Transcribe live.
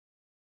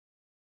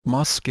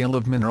Mohs scale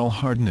of mineral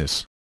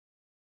hardness.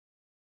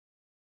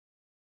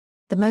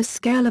 The Mohs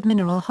scale of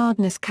mineral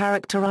hardness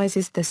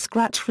characterizes the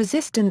scratch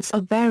resistance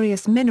of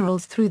various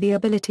minerals through the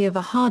ability of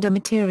a harder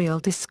material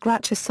to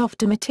scratch a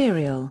softer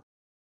material.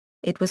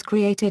 It was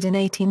created in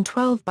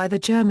 1812 by the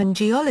German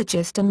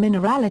geologist and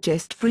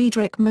mineralogist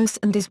Friedrich Mohs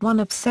and is one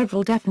of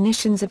several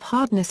definitions of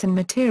hardness in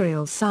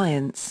materials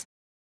science.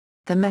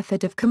 The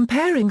method of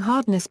comparing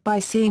hardness by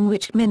seeing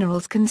which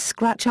minerals can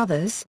scratch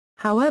others,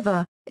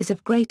 however, is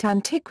of great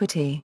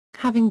antiquity,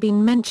 having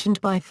been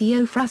mentioned by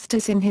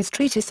Theophrastus in his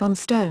treatise on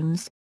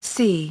stones,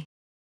 c.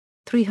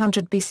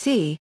 300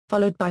 BC,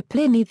 followed by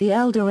Pliny the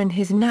Elder in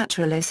his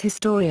Naturalis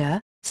Historia,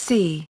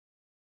 c.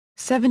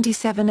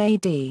 77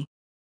 AD.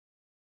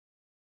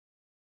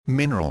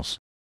 Minerals.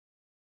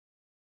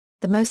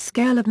 The Mohs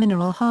scale of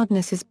mineral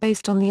hardness is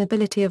based on the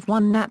ability of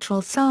one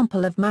natural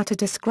sample of matter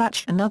to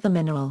scratch another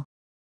mineral.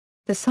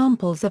 The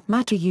samples of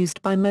matter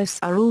used by Mohs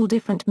are all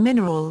different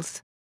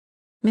minerals.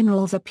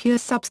 Minerals are pure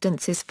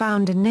substances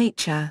found in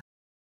nature.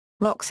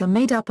 Rocks are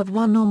made up of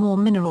one or more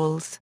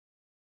minerals.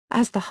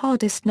 As the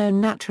hardest known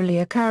naturally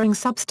occurring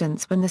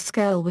substance when the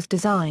scale was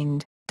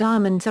designed,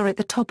 diamonds are at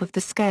the top of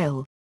the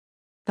scale.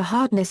 The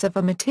hardness of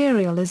a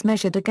material is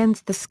measured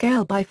against the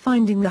scale by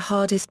finding the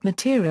hardest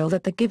material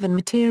that the given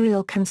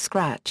material can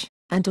scratch,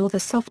 and/or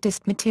the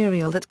softest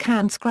material that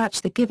can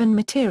scratch the given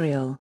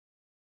material.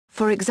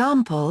 For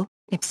example,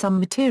 if some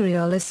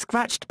material is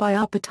scratched by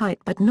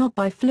apatite but not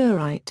by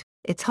fluorite,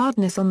 its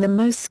hardness on the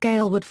Mohs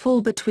scale would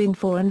fall between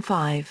 4 and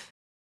 5.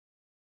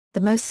 The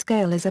Mohs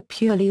scale is a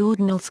purely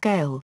ordinal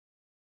scale.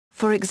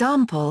 For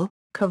example,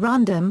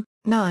 corundum,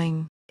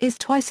 9, is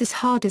twice as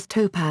hard as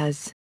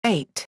topaz,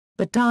 8,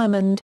 but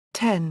diamond,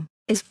 10,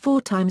 is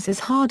 4 times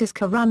as hard as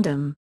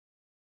corundum.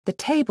 The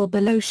table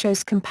below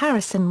shows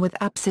comparison with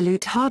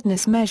absolute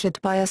hardness measured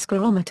by a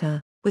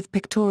sclerometer, with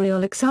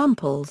pictorial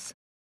examples.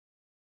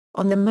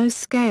 On the Mohs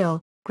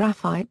scale,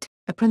 graphite,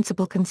 a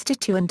principal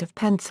constituent of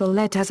pencil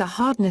lead, has a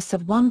hardness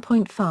of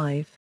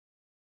 1.5.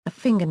 A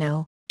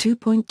fingernail,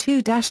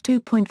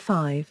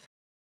 2.2-2.5.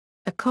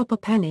 A copper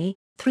penny,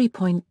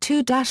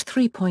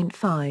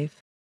 3.2-3.5.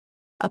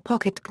 A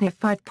pocket knife,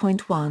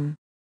 5.1.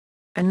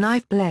 A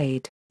knife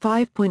blade,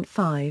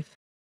 5.5.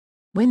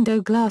 Window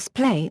glass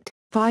plate,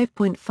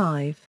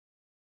 5.5.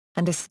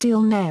 And a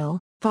steel nail,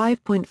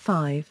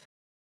 5.5.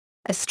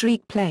 A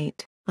streak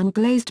plate,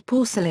 unglazed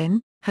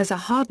porcelain, has a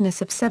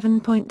hardness of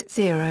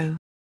 7.0.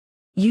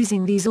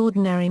 Using these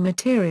ordinary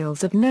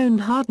materials of known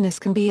hardness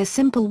can be a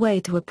simple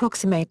way to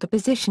approximate the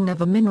position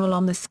of a mineral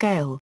on the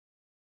scale.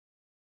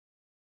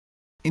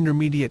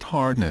 Intermediate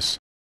hardness.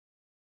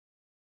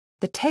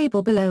 The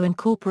table below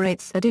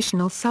incorporates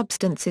additional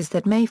substances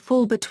that may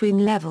fall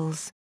between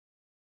levels.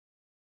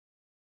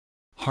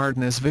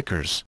 Hardness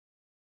Vickers.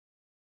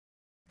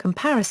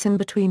 Comparison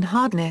between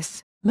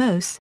hardness,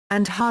 Mohs,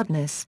 and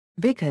hardness,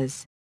 Vickers.